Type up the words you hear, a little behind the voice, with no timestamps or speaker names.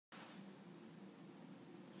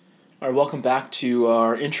All right, welcome back to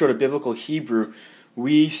our Intro to Biblical Hebrew.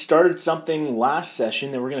 We started something last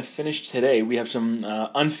session that we're going to finish today. We have some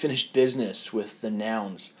unfinished business with the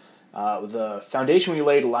nouns. The foundation we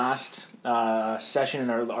laid last session in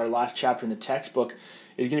our last chapter in the textbook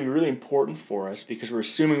is going to be really important for us because we're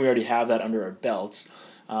assuming we already have that under our belts,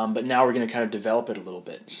 but now we're going to kind of develop it a little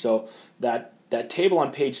bit. So that table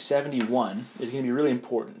on page 71 is going to be really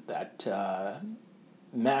important, that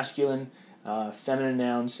masculine, feminine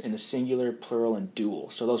nouns in the singular, plural, and dual.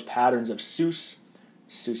 So those patterns of sus,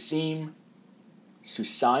 susim,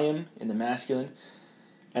 susayim in the masculine,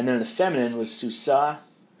 and then in the feminine was susa,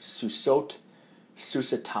 susot,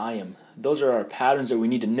 susatayim. Those are our patterns that we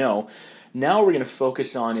need to know. Now we're going to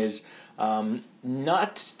focus on is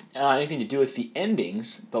not anything to do with the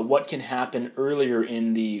endings, but what can happen earlier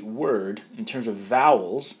in the word in terms of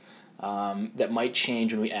vowels that might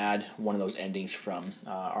change when we add one of those endings from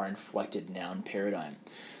our inflected noun paradigm.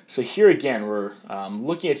 So here again, we're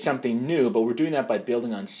looking at something new, but we're doing that by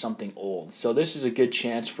building on something old. So this is a good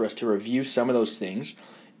chance for us to review some of those things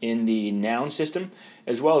in the noun system,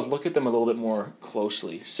 as well as look at them a little bit more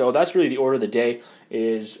closely. So that's really the order of the day,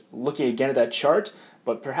 is looking again at that chart,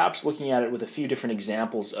 but perhaps looking at it with a few different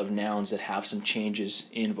examples of nouns that have some changes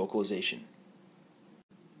in vocalization.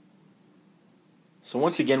 So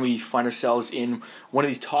once again, we find ourselves in one of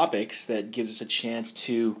these topics that gives us a chance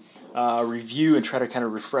to review and try to kind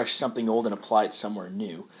of refresh something old and apply it somewhere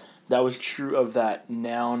new. That was true of that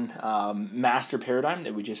noun master paradigm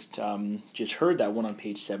that we just heard, that one on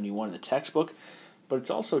page 71 in the textbook. But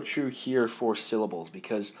it's also true here for syllables,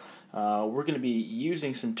 because we're going to be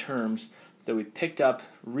using some terms that we picked up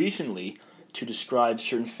recently to describe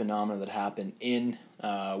certain phenomena that happen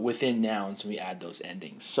within nouns when we add those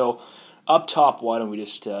endings. So up top, why don't we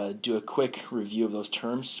just do a quick review of those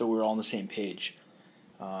terms so we're all on the same page.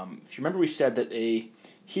 If you remember, we said that a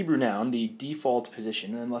Hebrew noun, the default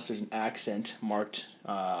position, unless there's an accent marked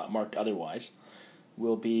otherwise,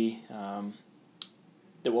 will be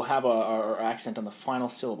that we'll have our accent on the final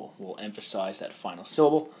syllable. We'll emphasize that final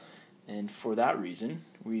syllable, and for that reason,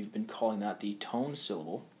 we've been calling that the tone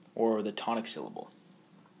syllable or the tonic syllable.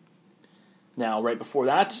 Now, right before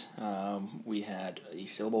that, we had a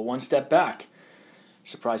syllable one step back.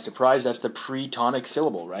 Surprise, surprise, that's the pre-tonic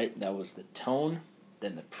syllable, right? That was the tone,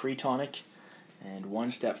 then the pre-tonic, and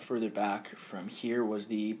one step further back from here was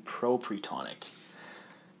the pro-pre-tonic.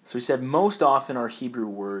 So we said most often our Hebrew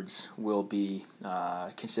words will be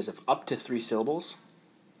consist of up to 3 syllables.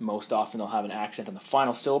 Most often they'll have an accent on the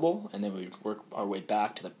final syllable, and then we work our way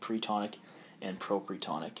back to the pre-tonic and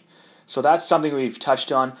pro-pre-tonic. So that's something we've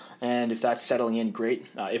touched on, and if that's settling in, great.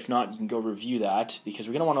 If not, you can go review that, because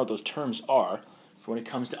we're going to want to know what those terms are for when it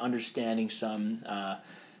comes to understanding some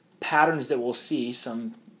patterns that we'll see,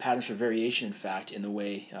 some patterns for variation, in fact, in the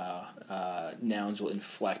way nouns will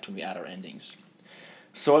inflect when we add our endings.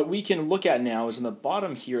 So what we can look at now is in the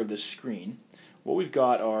bottom here of the screen, what we've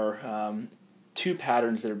got are 2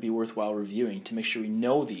 patterns that would be worthwhile reviewing to make sure we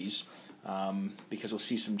know these, because we'll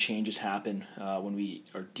see some changes happen when we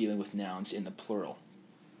are dealing with nouns in the plural.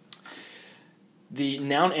 The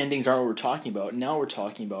noun endings aren't what we're talking about. Now what we're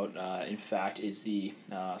talking about, in fact, is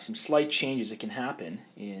some slight changes that can happen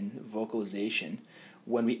in vocalization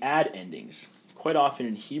when we add endings. Quite often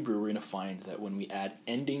in Hebrew, we're going to find that when we add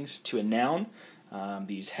endings to a noun,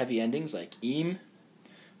 these heavy endings like im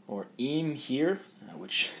or im here,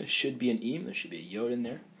 which should be an im, there should be a yod in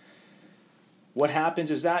there. What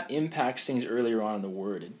happens is that impacts things earlier on in the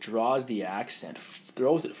word. It draws the accent,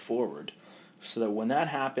 throws it forward, so that when that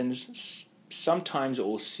happens, sometimes what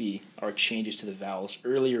we'll see are changes to the vowels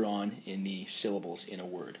earlier on in the syllables in a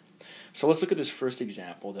word. So let's look at this first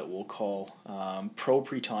example that we'll call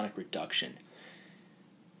pro-pretonic reduction.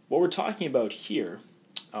 What we're talking about here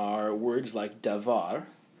are words like davar,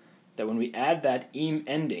 that when we add that im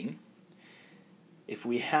ending, if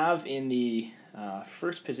we have in the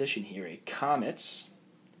first position here a kametz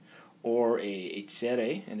or a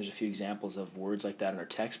tzere, and there's a few examples of words like that in our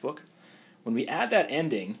textbook, when we add that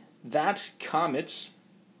ending, that kametz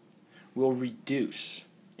will reduce,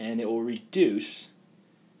 and it will reduce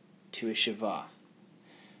to a shiva.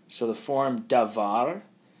 So the form davar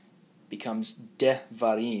becomes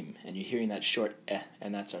devarim, and you're hearing that short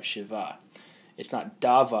and that's our shiva. It's not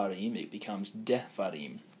davarim, it becomes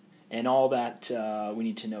devarim. And all that we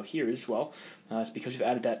need to know here is, well, it's because we've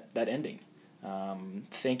added that ending.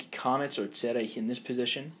 Think kametz or tzere in this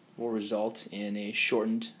position will result in a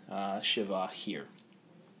shortened shiva here.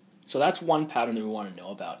 So that's one pattern that we want to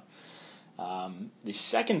know about. The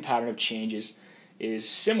second pattern of changes is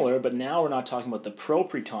similar, but now we're not talking about the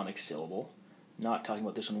pro-pretonic syllable. not talking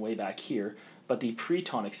about this one way back here, but the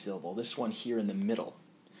pretonic syllable, this one here in the middle.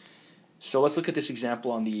 So let's look at this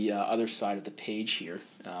example on the other side of the page here.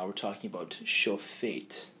 We're talking about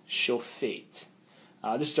shofet. Shofet.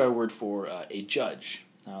 This is our word for a judge.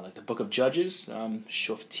 Like the book of Judges,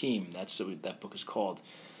 shoftim, that's what that book is called.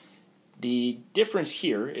 The difference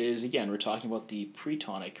here is, again, we're talking about the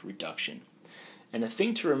pretonic reduction. And the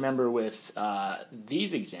thing to remember with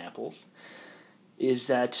these examples is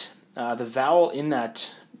that the vowel in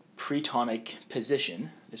that pretonic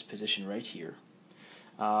position, this position right here,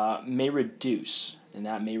 may reduce, and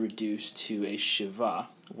that may reduce to a shiva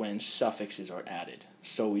when suffixes are added.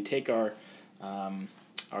 So we take our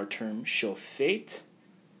term shofet,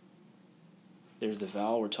 there's the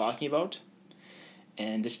vowel we're talking about,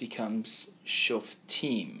 and this becomes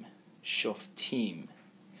shoftim, shoftim.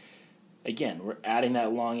 Again, we're adding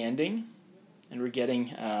that long ending, and we're getting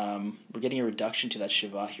a reduction to that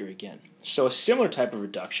shiva here again. So a similar type of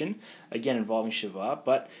reduction, again involving shiva,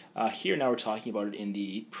 but here now we're talking about it in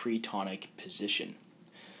the pretonic position.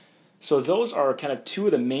 So those are kind of two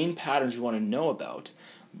of the main patterns we want to know about.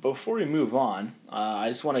 Before we move on, I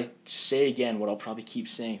just want to say again what I'll probably keep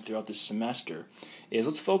saying throughout this semester, is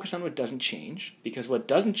let's focus on what doesn't change, because what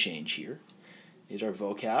doesn't change here is our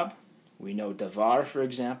vocab. We know davar, for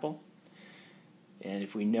example. And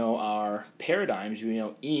if we know our paradigms, we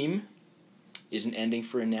know im is an ending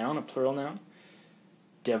for a noun, a plural noun.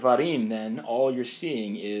 Devarim, then, all you're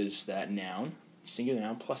seeing is that noun, singular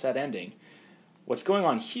noun, plus that ending. What's going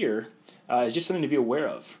on here is just something to be aware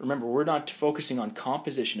of. Remember, we're not focusing on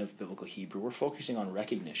composition of biblical Hebrew, we're focusing on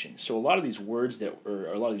recognition. So a lot of these words or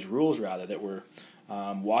a lot of these rules, rather, that we're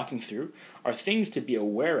walking through are things to be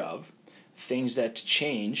aware of, things that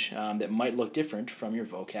change, that might look different from your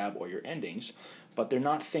vocab or your endings, but they're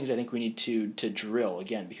not things I think we need to drill,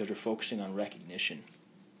 again, because we're focusing on recognition.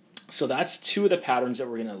 So that's two of the patterns that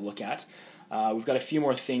we're going to look at. We've got a few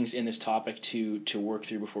more things in this topic to work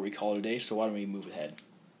through before we call it a day, so why don't we move ahead.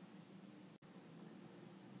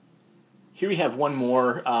 Here we have one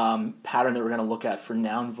more pattern that we're going to look at for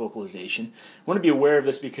noun vocalization. I want to be aware of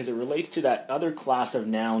this because it relates to that other class of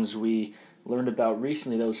nouns we learned about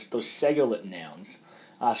recently, those Segholate nouns.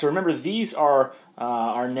 So remember, these are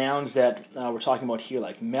nouns that we're talking about here,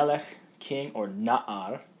 like melech, king, or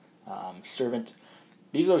na'ar, servant.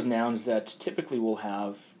 These are those nouns that typically will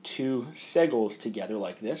have two segals together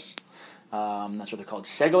like this. That's what they're called,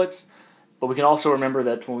 Segholates. But we can also remember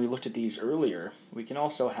that when we looked at these earlier, we can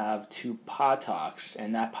also have two pataks,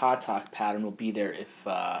 and that patak pattern will be there if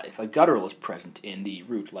a guttural is present in the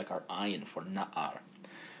root, like our ayin for na'ar.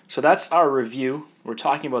 So that's our review. We're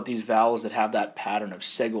talking about these vowels that have that pattern of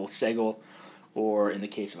segol, segol, or in the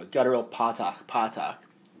case of a guttural, patak, patak.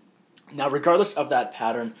 Now, regardless of that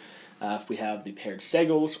pattern, if we have the paired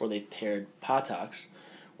segols or the paired pataks,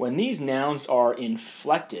 when these nouns are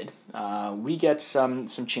inflected, we get some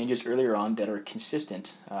changes earlier on that are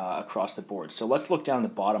consistent across the board. So let's look down the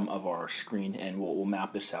bottom of our screen and we'll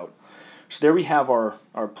map this out. So there we have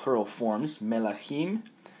our plural forms, melachim,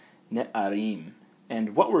 ne'arim.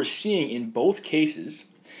 And what we're seeing in both cases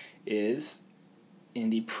is in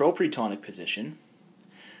the propretonic position,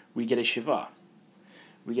 we get a shiva.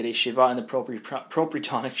 We get a shiva in the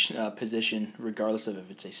propretonic position regardless of if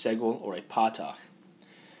it's a segol or a patak.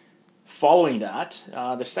 Following that,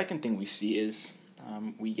 the second thing we see is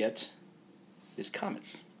we get these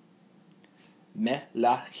comments.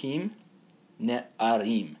 Melachim,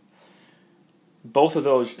 ne'arim. Both of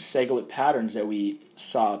those Segholate patterns that we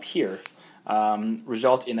saw up here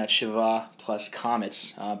result in that shiva plus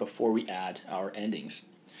comets before we add our endings.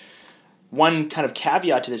 One kind of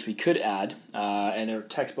caveat to this we could add, and our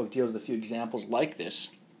textbook deals with a few examples like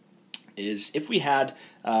this, is if we had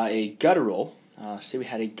a guttural, say we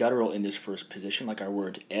had a guttural in this first position, like our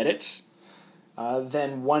word edits,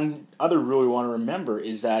 then one other rule we want to remember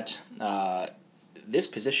is that this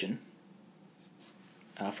position,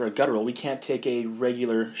 for a guttural, we can't take a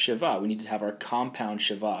regular shiva. We need to have our compound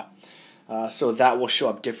shiva. So that will show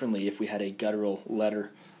up differently if we had a guttural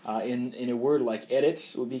letter. In a word like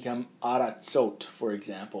edits, it would become aratzot, for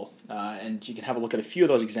example. And you can have a look at a few of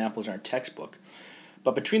those examples in our textbook.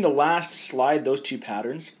 But between the last slide, those two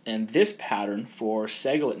patterns, and this pattern for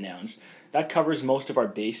Segholate nouns, that covers most of our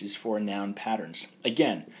bases for noun patterns.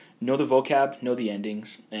 Again, know the vocab, know the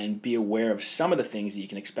endings, and be aware of some of the things that you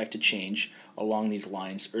can expect to change along these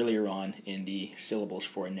lines earlier on in the syllables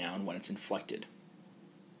for a noun when it's inflected.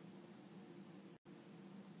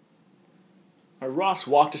 Ross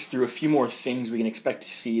walked us through a few more things we can expect to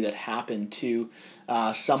see that happen to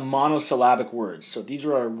some monosyllabic words. So these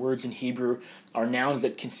are our words in Hebrew, our nouns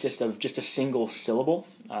that consist of just a single syllable.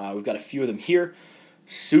 We've got a few of them here.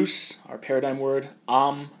 Sus, our paradigm word,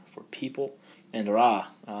 for people, and Ra,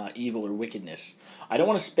 evil or wickedness. I don't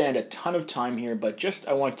want to spend a ton of time here, but just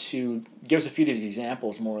I want to give us a few of these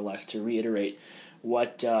examples more or less to reiterate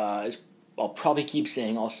what I'll probably keep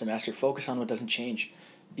saying all semester. Focus on what doesn't change.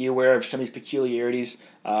 Be aware of some of these peculiarities.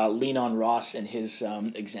 Lean on Ross and his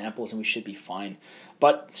examples, and we should be fine.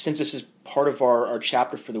 But since this is part of our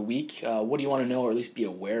chapter for the week, what do you want to know or at least be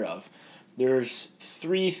aware of? There's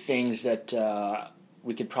 3 things that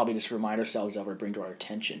we could probably just remind ourselves of or bring to our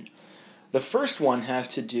attention. The first one has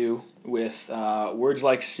to do with words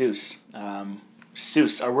like sus.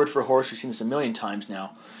 Sus, our word for horse, we've seen this a million times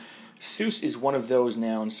now. Sus is one of those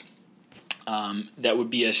nouns that would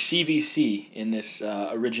be a CVC in this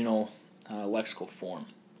original lexical form.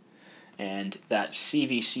 And that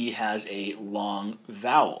CVC has a long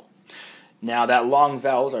vowel. Now that long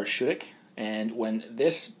vowel is our shudik, and when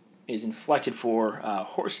this is inflected for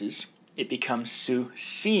horses, it becomes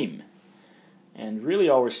su-seem. And really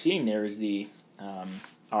all we're seeing there is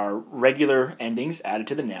our regular endings added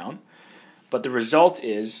to the noun, but the result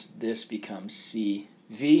is this becomes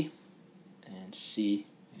CV and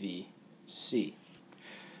CVC.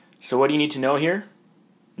 So what do you need to know here?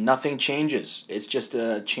 Nothing changes. It's just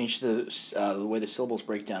a change to the way the syllables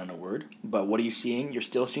break down in a word. But what are you seeing? You're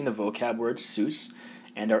still seeing the vocab word sus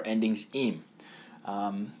and our endings im.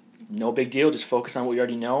 No big deal. Just focus on what you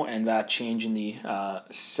already know, and that change in the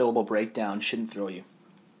syllable breakdown shouldn't throw you.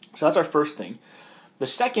 So that's our first thing. The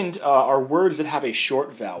second are words that have a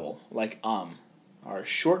short vowel, like Our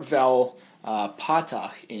short vowel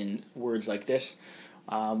patach in words like this.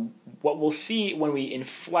 What we'll see when we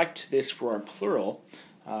inflect this for our plural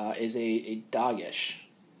is a dagesh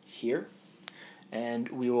here, and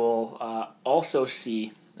we will also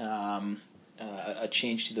see a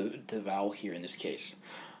change to the vowel here in this case.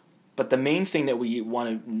 But the main thing that we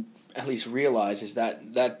want to at least realize is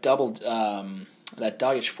that doubled that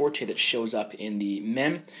dagesh forte that shows up in the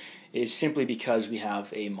mem is simply because we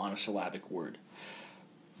have a monosyllabic word.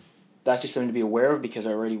 That's just something to be aware of, because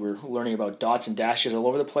already we're learning about dots and dashes all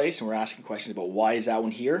over the place, and we're asking questions about why is that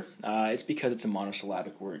one here. It's because it's a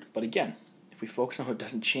monosyllabic word. But again, if we focus on how it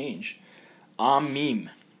doesn't change, meme,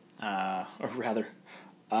 or rather,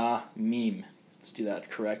 meme. Let's do that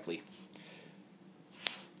correctly.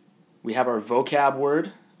 We have our vocab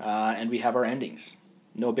word, and we have our endings.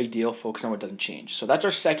 No big deal. Focus on what doesn't change. So that's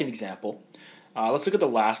our second example. Let's look at the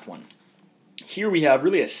last one. Here we have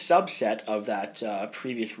really a subset of that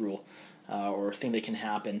previous rule or thing that can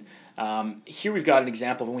happen. Here we've got an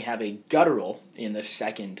example when we have a guttural in the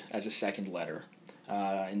second as a second letter.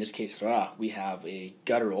 In this case, ra, we have a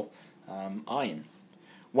guttural ayin.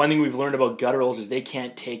 One thing we've learned about gutturals is they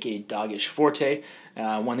can't take a dagesh forte.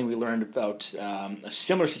 One thing we learned about a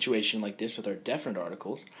similar situation like this with our definite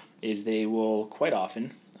articles is they will quite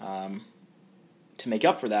often, to make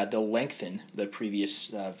up for that, they'll lengthen the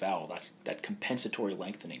previous vowel. That's that compensatory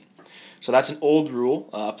lengthening. So that's an old rule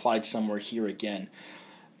applied somewhere here again.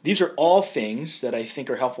 These are all things that I think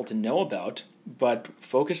are helpful to know about, but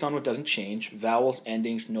focus on what doesn't change. Vowels,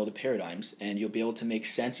 endings, know the paradigms, and you'll be able to make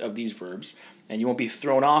sense of these verbs, and you won't be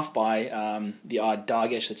thrown off by the odd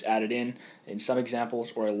dagesh that's added in some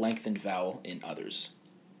examples, or a lengthened vowel in others.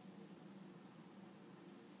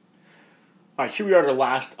 All right, here we are at our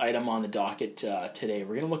last item on the docket today.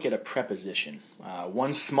 We're going to look at a preposition.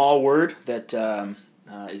 One small word that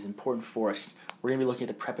is important for us. We're going to be looking at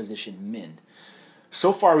the preposition min.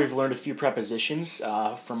 So far, we've learned a few prepositions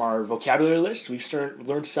from our vocabulary list. We've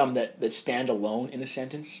learned some that stand alone in a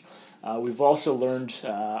sentence. We've also learned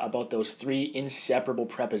about those 3 inseparable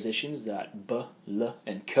prepositions, that b, l,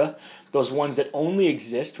 and k, those ones that only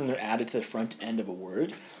exist when they're added to the front end of a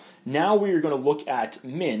word. Now we're going to look at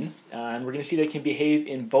min, and we're going to see that it can behave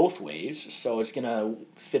in both ways, so it's going to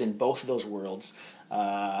fit in both of those worlds.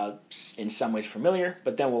 In some ways familiar,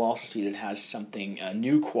 but then we'll also see that it has something, a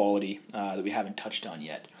new quality that we haven't touched on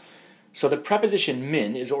yet. So the preposition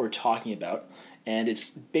min is what we're talking about, and its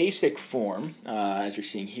basic form, as you're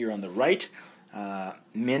seeing here on the right,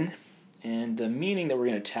 min, and the meaning that we're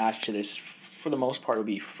going to attach to this, for the most part, would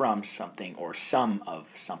be from something or some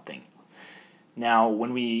of something. Now,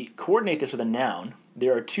 when we coordinate this with a noun,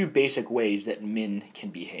 there are 2 basic ways that min can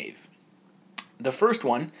behave. The first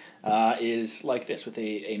one is like this, with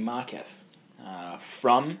a makef,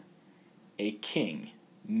 from a king,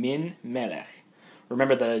 min melech.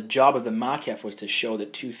 Remember, the job of the makef was to show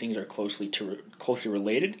that 2 things are closely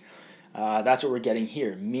related. That's what we're getting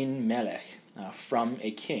here, min melech, from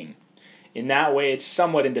a king. In that way, it's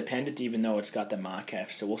somewhat independent, even though it's got the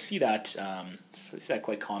makef. So we'll see that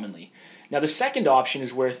quite commonly. Now, the second option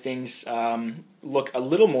is where things look a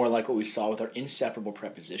little more like what we saw with our inseparable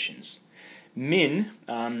prepositions. Min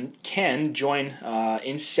can join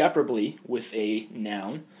inseparably with a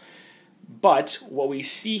noun, but what we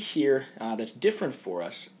see here that's different for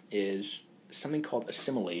us is something called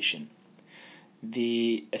assimilation.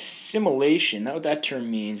 The assimilation, what that term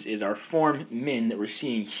means is our form min that we're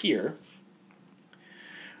seeing here.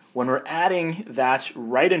 When we're adding that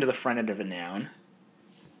right into the front end of a noun,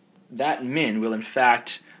 that min will in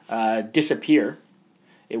fact disappear.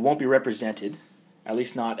 It won't be represented, at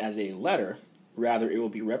least not as a letter. Rather, it will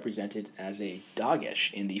be represented as a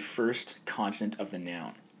dagesh in the first consonant of the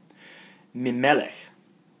noun. Mimelech,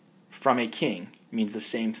 from a king, means the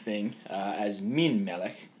same thing as min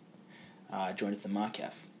melech, joined with the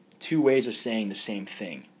makef. Two ways of saying the same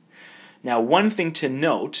thing. Now, one thing to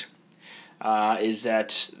note is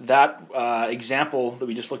that example that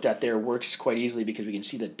we just looked at there works quite easily because we can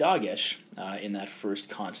see the dagesh in that first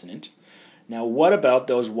consonant. Now, what about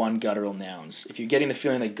those one guttural nouns? If you're getting the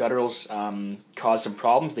feeling that gutturals cause some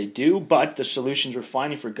problems, they do, but the solutions we're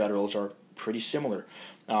finding for gutturals are pretty similar.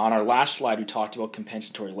 On our last slide, we talked about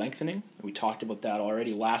compensatory lengthening. We talked about that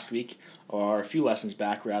already last week, or a few lessons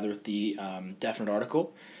back, rather, with the definite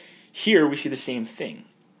article. Here, we see the same thing.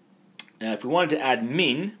 If we wanted to add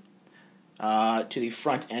min to the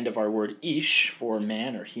front end of our word ish for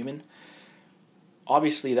man or human,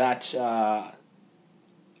 obviously that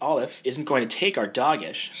aleph isn't going to take our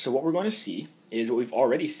dagesh, so what we're going to see is what we've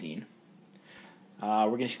already seen. We're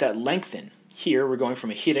going to see that lengthen. Here, we're going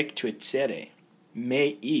from a hidik to a tzere.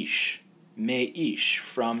 Me'ish,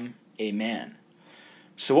 from a man.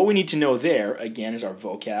 So what we need to know there, again, is our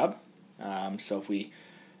vocab. So if we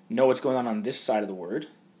know what's going on this side of the word,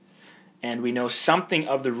 and we know something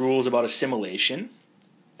of the rules about assimilation,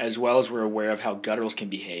 as well as we're aware of how gutturals can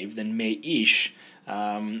behave, then me'ish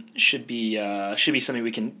should be something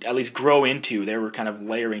we can at least grow into. There we're kind of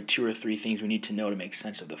layering 2 or 3 things we need to know to make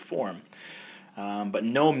sense of the form. But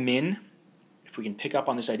no min, if we can pick up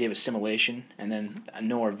on this idea of assimilation and then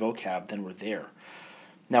know our vocab, then we're there.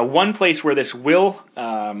 Now, one place where this will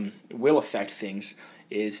affect things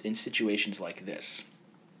is in situations like this.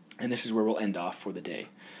 And this is where we'll end off for the day.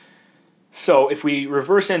 So if we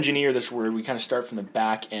reverse engineer this word, we kind of start from the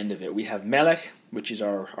back end of it. We have melech, which is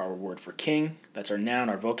our word for king. That's our noun,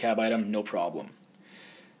 our vocab item, no problem.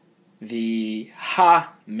 The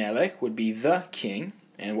ha-melech would be the king.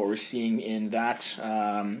 And what we're seeing in that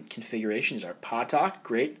configuration is our patak,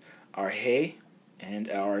 great, our he,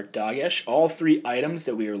 and our dagesh, all 3 items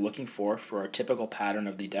that we are looking for our typical pattern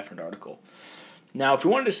of the definite article. Now, if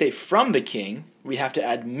we wanted to say from the king, we have to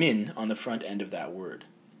add min on the front end of that word.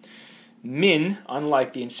 Min,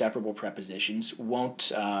 unlike the inseparable prepositions,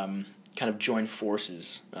 won't kind of join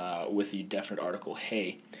forces with the definite article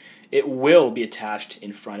he. It will be attached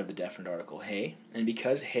in front of the definite article he, and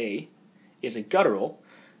because he is a guttural,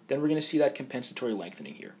 then we're going to see that compensatory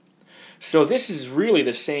lengthening here. So this is really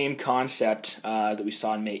the same concept that we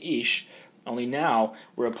saw in me'ish, only now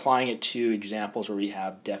we're applying it to examples where we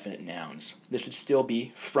have definite nouns. This would still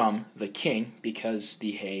be from the king because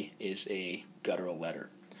the he is a guttural letter.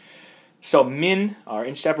 So min, our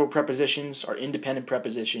inseparable prepositions, our independent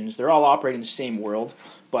prepositions, they're all operating in the same world,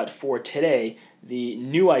 but for today, the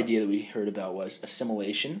new idea that we heard about was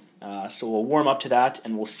assimilation. So we'll warm up to that,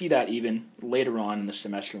 and we'll see that even later on in the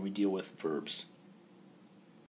semester when we deal with verbs.